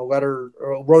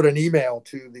wrote an email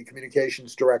to the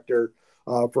communications director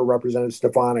for Representative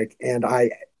Stefanik, and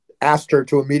I asked her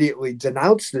to immediately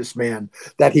denounce this man,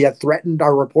 that he had threatened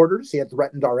our reporters, he had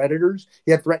threatened our editors,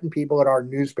 he had threatened people at our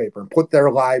newspaper and put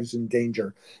their lives in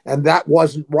danger. And that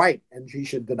wasn't right. And she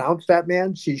should denounce that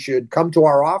man. She should come to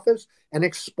our office and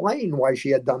explain why she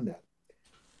had done that.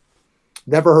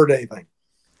 Never heard anything.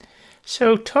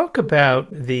 So talk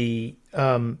about the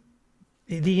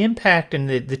impact and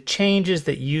the changes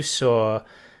that you saw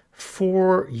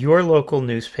for your local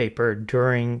newspaper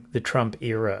during the Trump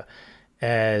era,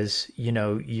 as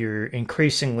you're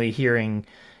increasingly hearing,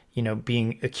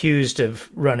 being accused of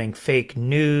running fake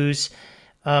news.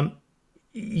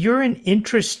 You're an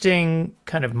interesting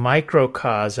kind of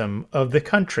microcosm of the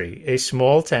country, a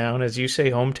small town, as you say,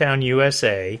 hometown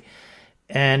USA,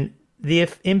 and the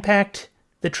impact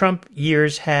the Trump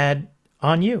years had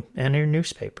on you and your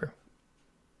newspaper.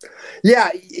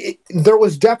 Yeah, there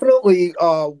was definitely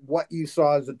what you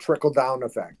saw as a trickle-down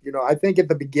effect. I think at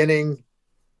the beginning,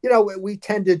 we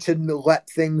tended to let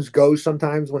things go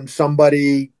sometimes when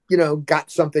somebody,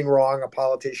 got something wrong, a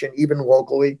politician, even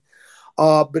locally.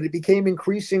 But it became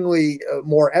increasingly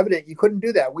more evident you couldn't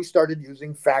do that. We started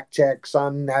using fact checks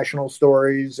on national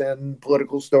stories and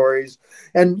political stories.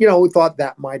 And, we thought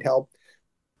that might help.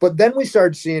 But then we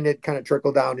started seeing it kind of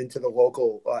trickle down into the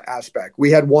local aspect. We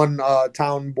had one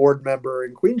town board member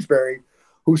in Queensbury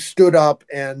who stood up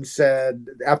and said,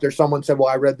 after someone said, well,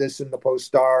 I read this in the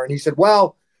Post-Star. And he said,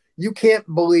 well, you can't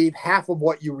believe half of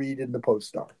what you read in the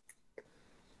Post-Star.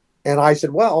 And I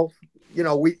said, well,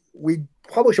 we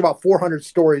publish about 400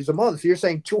 stories a month. So you're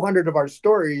saying 200 of our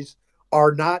stories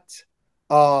are not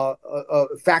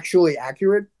factually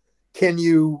accurate? Can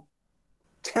you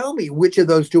tell me which of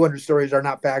those 200 stories are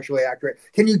not factually accurate?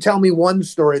 Can you tell me one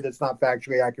story that's not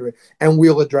factually accurate, and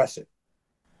we'll address it?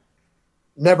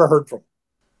 Never heard from him.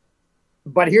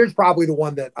 But here's probably the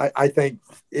one that I think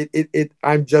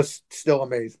I'm just still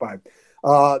amazed by.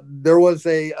 There was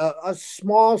a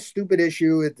small, stupid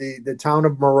issue at the town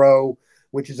of Moreau,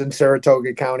 which is in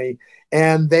Saratoga County,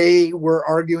 and they were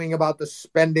arguing about the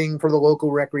spending for the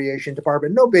local recreation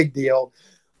department. No big deal.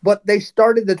 But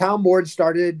the town board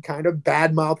started kind of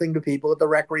bad-mouthing to people at the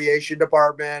recreation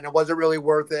department. It wasn't really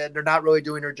worth it. They're not really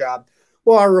doing their job.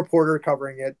 Well, our reporter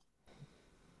covering it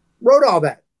wrote all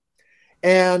that.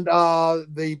 And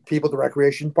the people at the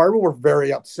recreation department were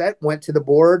very upset, went to the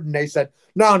board, and they said,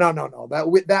 no,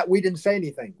 that we didn't say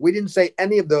anything. We didn't say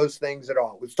any of those things at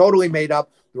all. It was totally made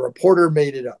up. The reporter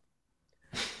made it up.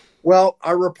 Well,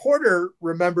 our reporter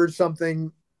remembered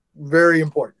something very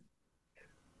important.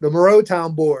 The Moreau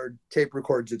Town Board tape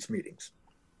records its meetings.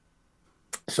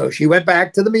 So she went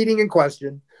back to the meeting in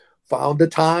question, found the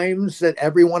times that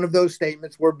every one of those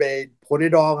statements were made, put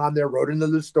it all on there, wrote into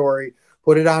the story,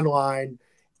 put it online,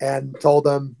 and told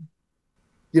them,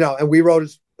 and we wrote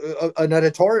an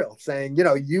editorial saying,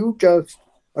 you just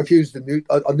accused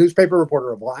a newspaper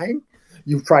reporter of lying.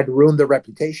 You've tried to ruin their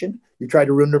reputation. You tried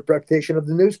to ruin the reputation of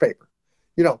the newspaper.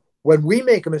 When we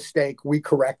make a mistake, we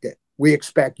correct it. we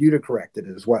expect you to correct it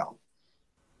as well.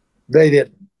 They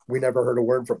didn't. We never heard a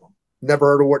word from them. Never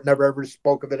heard a word, never ever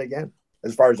spoke of it again,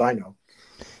 as far as I know.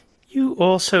 You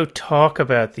also talk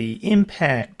about the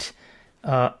impact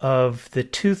of the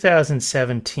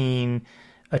 2017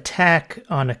 attack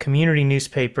on a community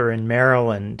newspaper in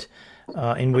Maryland,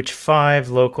 in which 5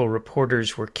 local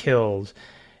reporters were killed,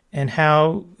 and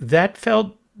how that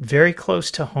felt very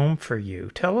close to home for you.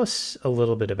 Tell us a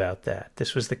little bit about that.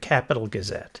 This was the Capital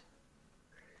Gazette.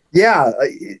 Yeah,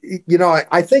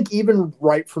 I think even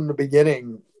right from the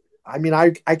beginning, I mean,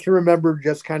 I can remember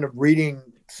just kind of reading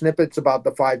snippets about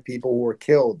the 5 people who were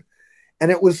killed.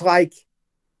 And it was like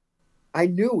I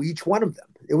knew each one of them.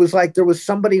 It was like there was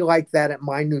somebody like that at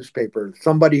my newspaper,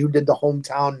 somebody who did the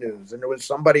hometown news, and there was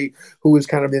somebody who was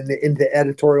kind of into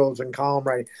editorials and column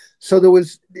writing. So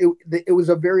it was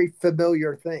a very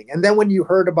familiar thing. And then when you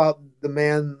heard about the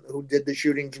man who did the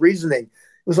shootings reasoning, it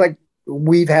was like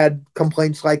we've had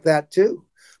complaints like that too.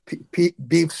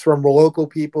 Beefs from local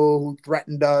people who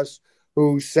threatened us,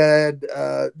 who said,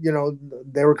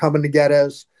 they were coming to get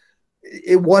us.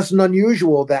 It wasn't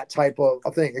unusual, that type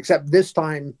of thing, except this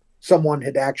time someone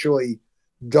had actually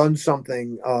done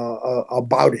something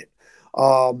about it.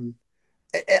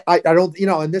 I don't,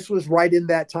 and this was right in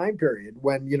that time period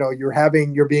when,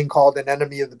 you're being called an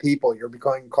enemy of the people. You're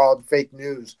becoming called fake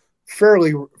news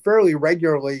fairly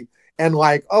regularly. And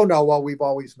like, oh no, well, we've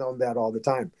always known that all the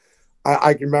time.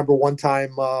 I can remember one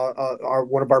time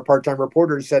one of our part-time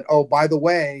reporters said, oh, by the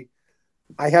way,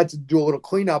 I had to do a little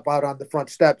cleanup out on the front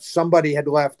steps. Somebody had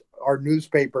left our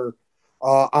newspaper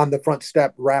on the front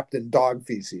step wrapped in dog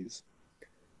feces.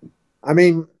 I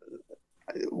mean,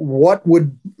 what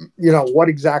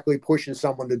exactly pushes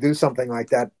someone to do something like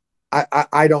that?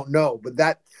 I don't know,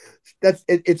 but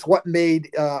it's what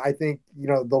made I think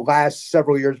the last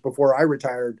several years before I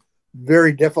retired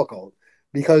very difficult,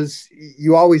 because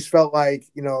you always felt like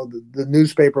the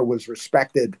newspaper was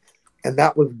respected, and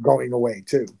that was going away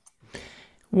too.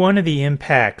 One of the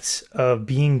impacts of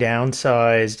being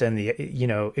downsized and the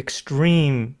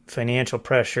extreme financial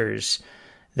pressures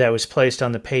that was placed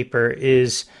on the paper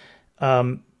is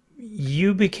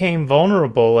you became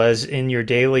vulnerable, as in your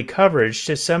daily coverage,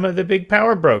 to some of the big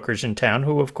power brokers in town,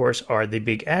 who of course are the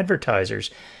big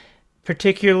advertisers,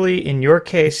 particularly in your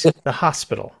case, the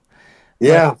hospital.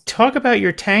 Yeah. Talk about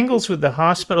your tangles with the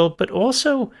hospital, but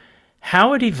also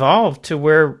how it evolved to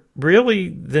where really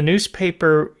the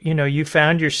newspaper, you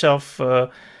found yourself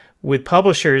with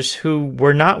publishers who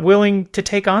were not willing to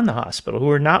take on the hospital, who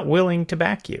were not willing to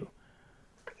back you.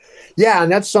 Yeah,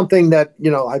 and that's something that,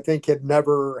 I think had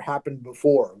never happened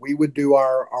before. We would do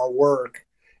our work,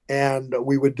 and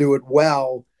we would do it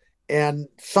well. And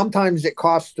sometimes it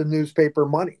costs the newspaper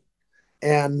money.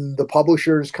 And the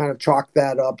publishers kind of chalk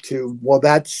that up to, well,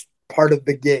 that's part of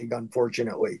the gig,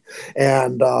 unfortunately.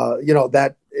 And,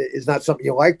 that is not something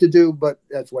you like to do, but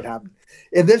that's what happened.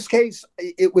 In this case,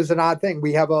 it was an odd thing.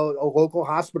 We have a local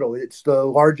hospital. It's the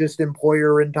largest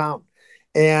employer in town.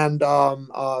 And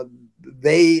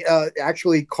they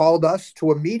actually called us to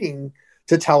a meeting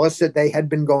to tell us that they had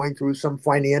been going through some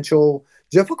financial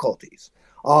difficulties.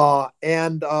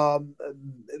 And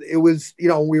it was,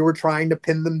 we were trying to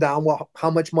pin them down. Well,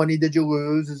 how much money did you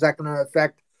lose? Is that going to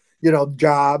affect,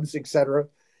 jobs, et cetera?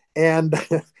 And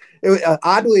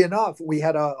oddly enough, we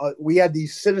had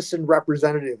these citizen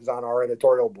representatives on our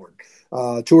editorial board,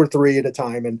 2 or 3 at a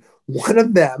time. And one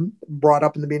of them brought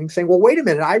up in the meeting saying, well, wait a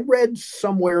minute, I read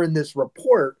somewhere in this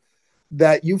report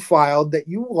that you filed that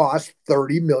you lost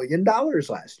 $30 million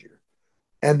last year.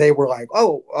 And they were like,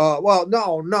 "Oh, well,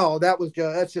 no,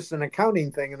 that's just an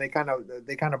accounting thing," and they kind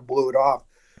of blew it off.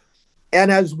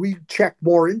 And as we checked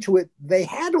more into it, they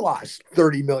had lost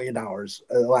 $30 million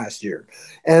last year.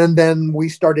 And then we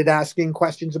started asking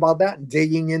questions about that and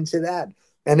digging into that,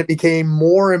 and it became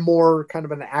more and more kind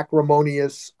of an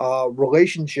acrimonious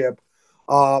relationship.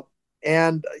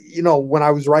 And when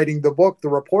I was writing the book, the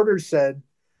reporter said,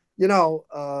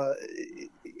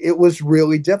 it was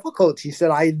really difficult. He said,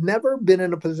 I had never been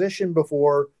in a position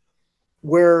before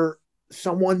where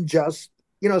someone just,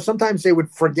 sometimes they would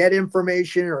forget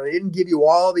information or they didn't give you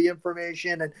all the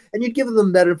information, and you'd give them the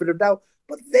benefit of doubt,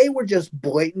 but they were just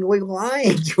blatantly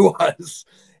lying to us.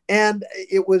 And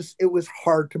it was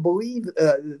hard to believe.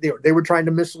 They were trying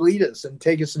to mislead us and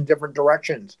take us in different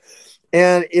directions.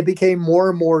 And it became more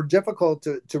and more difficult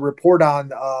to report on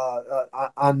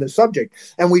the subject.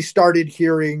 And we started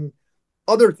hearing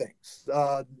other things.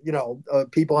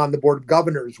 People on the board of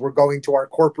governors were going to our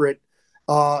corporate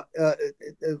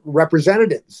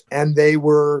representatives, and they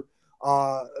were,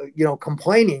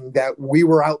 complaining that we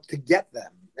were out to get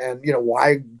them. And,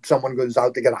 why someone goes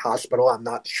out to get a hospital, I'm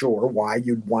not sure why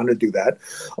you'd want to do that.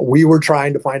 We were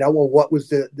trying to find out, well, what was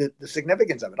the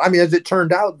significance of it? I mean, as it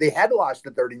turned out, they had lost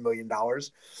the $30 million.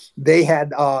 They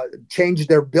had changed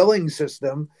their billing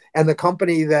system, and the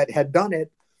company that had done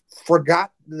it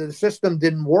forgot the system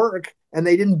didn't work, and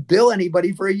they didn't bill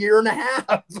anybody for a year and a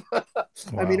half. Wow.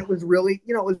 I mean, it was really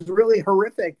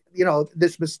horrific,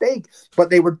 this mistake, but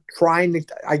they were trying to,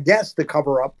 I guess, to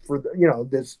cover up for,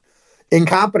 this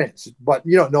incompetence, but,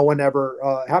 no one ever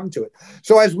happened to it.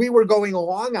 So as we were going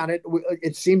along on it,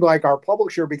 it seemed like our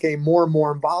publisher became more and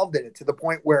more involved in it, to the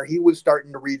point where he was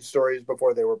starting to read stories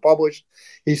before they were published.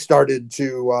 He started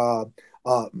to,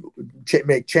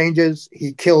 make changes.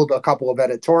 He killed a couple of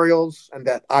editorials, and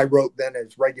that I wrote then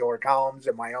as regular columns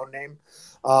in my own name.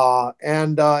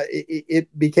 It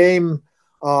became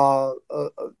a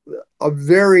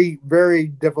very, very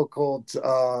difficult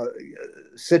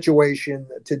situation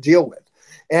to deal with.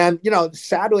 And,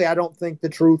 sadly, I don't think the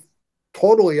truth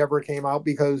totally ever came out,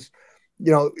 because,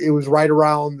 it was right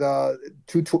around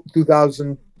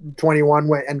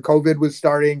 2021 and COVID was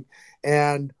starting,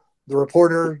 and the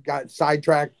reporter got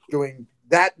sidetracked doing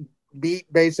that beat,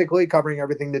 basically covering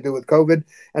everything to do with COVID,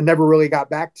 and never really got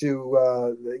back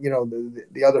to,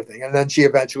 the other thing. And then she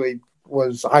eventually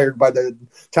was hired by the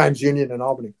Times-Union in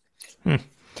Albany.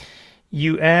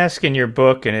 You ask in your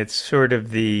book, and it's sort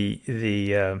of the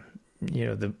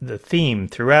theme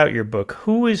throughout your book,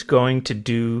 who is going to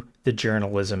do the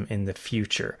journalism in the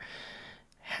future?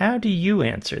 How do you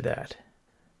answer that?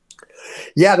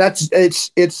 Yeah,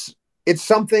 it's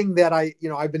something that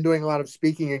I've been doing a lot of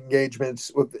speaking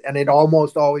engagements with, and it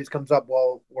almost always comes up,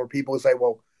 where people say,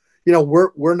 well,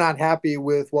 we're not happy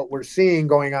with what we're seeing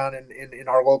going on in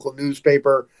our local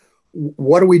newspaper.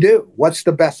 What do we do? What's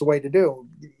the best way to do?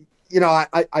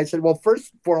 I said, well,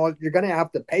 first and foremost, you're going to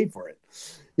have to pay for it.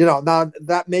 Now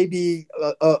that may be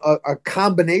a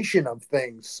combination of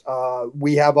things.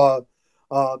 We have a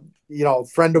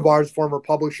friend of ours, former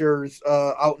publishers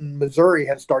out in Missouri,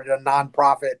 has started a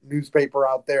nonprofit newspaper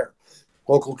out there.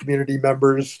 Local community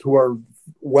members who are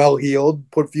well-heeled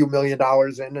put a few $1 million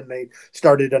in, and they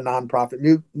started a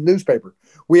nonprofit newspaper.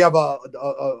 We have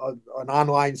an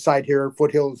online site here,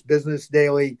 Foothills Business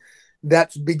Daily,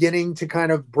 that's beginning to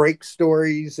kind of break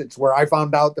stories. It's where I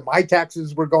found out that my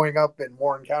taxes were going up in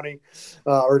Warren County,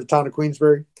 or the town of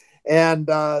Queensbury. And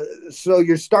so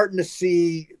you're starting to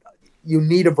see you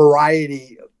need a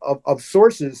variety of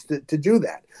sources to do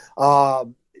that.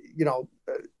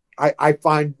 I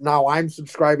find now I'm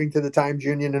subscribing to the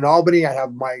Times-Union in Albany. I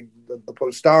have the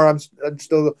Post-Star I'm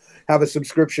still have a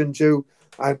subscription to.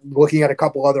 I'm looking at a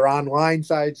couple other online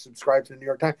sites, subscribe to the New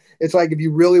York Times. It's like, if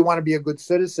you really want to be a good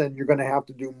citizen, you're going to have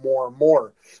to do more and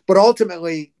more. But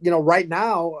ultimately, right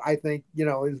now, I think,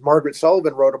 as Margaret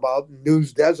Sullivan wrote about,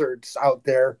 news deserts out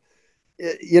there,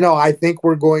 I think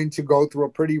we're going to go through a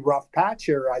pretty rough patch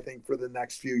here, I think, for the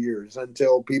next few years,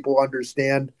 until people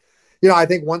understand. I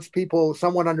think once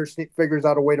someone figures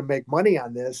out a way to make money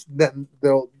on this, then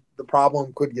the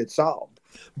problem could get solved.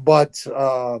 But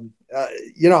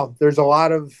there's a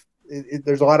lot of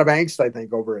angst, I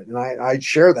think, over it, and I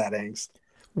share that angst.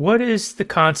 What is the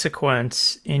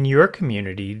consequence in your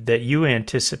community that you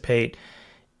anticipate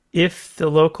if the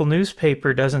local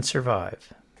newspaper doesn't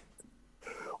survive?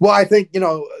 Well, I think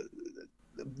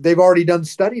they've already done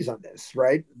studies on this,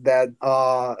 right? That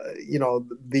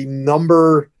the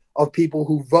number of people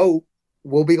who vote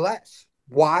will be less.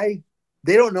 Why?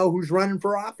 They don't know who's running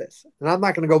for office. And I'm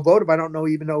not going to go vote if I don't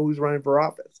even know who's running for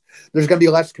office. There's going to be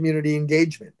less community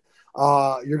engagement.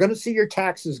 You're going to see your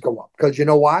taxes go up, because you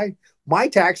know why? My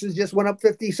taxes just went up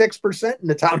 56% in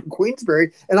the town of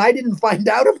Queensbury, and I didn't find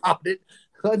out about it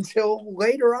until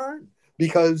later on,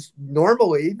 because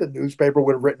normally the newspaper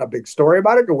would have written a big story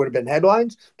about it. There would have been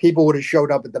headlines. People would have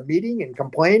showed up at the meeting and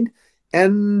complained,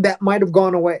 and that might have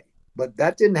gone away. But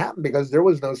that didn't happen because there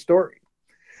was no story.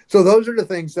 So those are the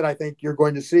things that I think you're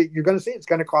going to see. You're going to see it's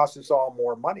going to cost us all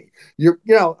more money.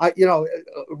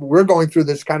 We're going through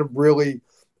this kind of really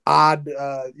odd,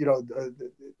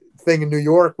 thing in New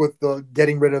York with the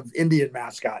getting rid of Indian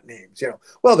mascot names.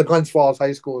 The Glens Falls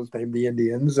High School is named the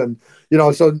Indians, and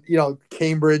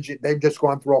Cambridge, they've just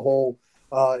gone through a whole.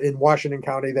 In Washington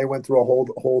County, they went through a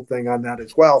whole thing on that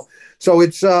as well. So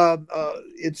it's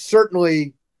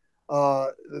certainly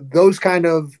those kind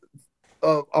of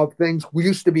things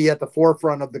used to be at the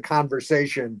forefront of the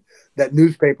conversation that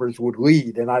newspapers would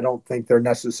lead, and I don't think they're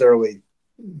necessarily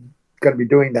going to be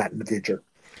doing that in the future.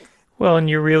 Well, and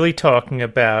you're really talking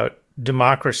about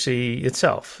democracy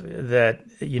itself, that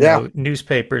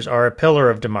newspapers are a pillar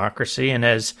of democracy, and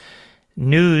as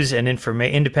news and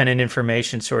independent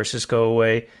information sources go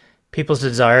away, people's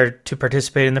desire to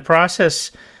participate in the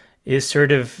process is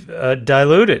sort of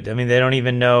diluted. I mean, they don't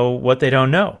even know what they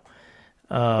don't know.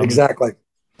 Exactly.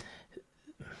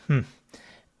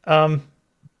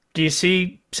 Do you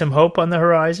see some hope on the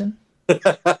horizon? In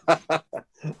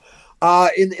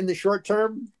the short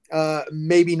term,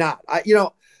 maybe not.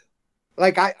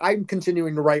 I'm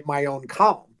continuing to write my own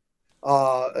column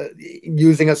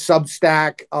using a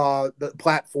Substack the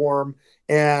platform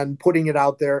and putting it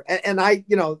out there. And I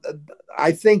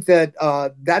think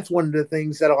that that's one of the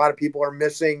things that a lot of people are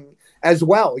missing as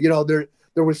well. There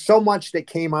was so much that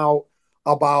came out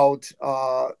about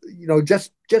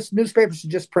just newspapers to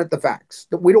just print the facts.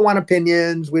 We don't want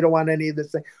opinions. We don't want any of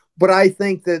this thing. But I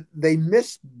think that they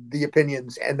missed the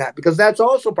opinions and that, because that's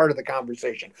also part of the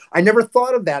conversation. I never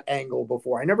thought of that angle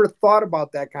before. I never thought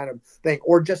about that kind of thing,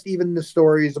 or just even the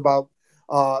stories about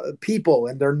people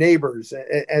and their neighbors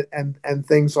and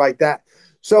things like that.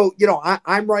 So,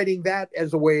 I'm writing that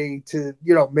as a way to,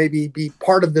 maybe be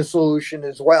part of the solution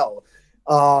as well.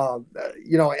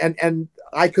 And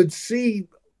I could see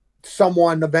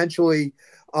someone eventually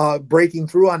breaking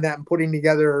through on that and putting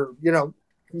together,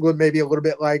 maybe a little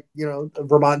bit like,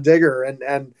 Vermont Digger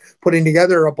and putting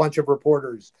together a bunch of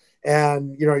reporters,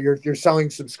 and, you're selling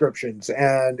subscriptions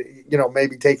and,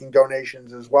 maybe taking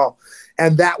donations as well.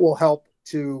 And that will help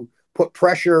to put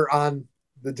pressure on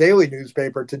the daily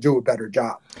newspaper to do a better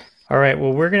job. All right.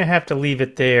 Well, we're going to have to leave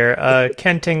it there.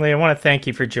 Ken Tingley, I want to thank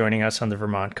you for joining us on the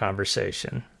Vermont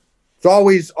Conversation. It's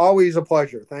always a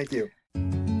pleasure. Thank you.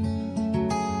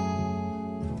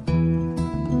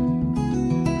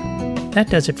 That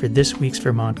does it for this week's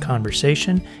Vermont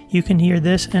Conversation. You can hear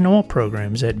this and all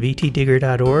programs at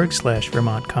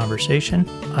vtdigger.org/Vermont Conversation.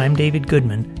 I'm David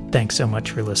Goodman. Thanks so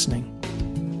much for listening.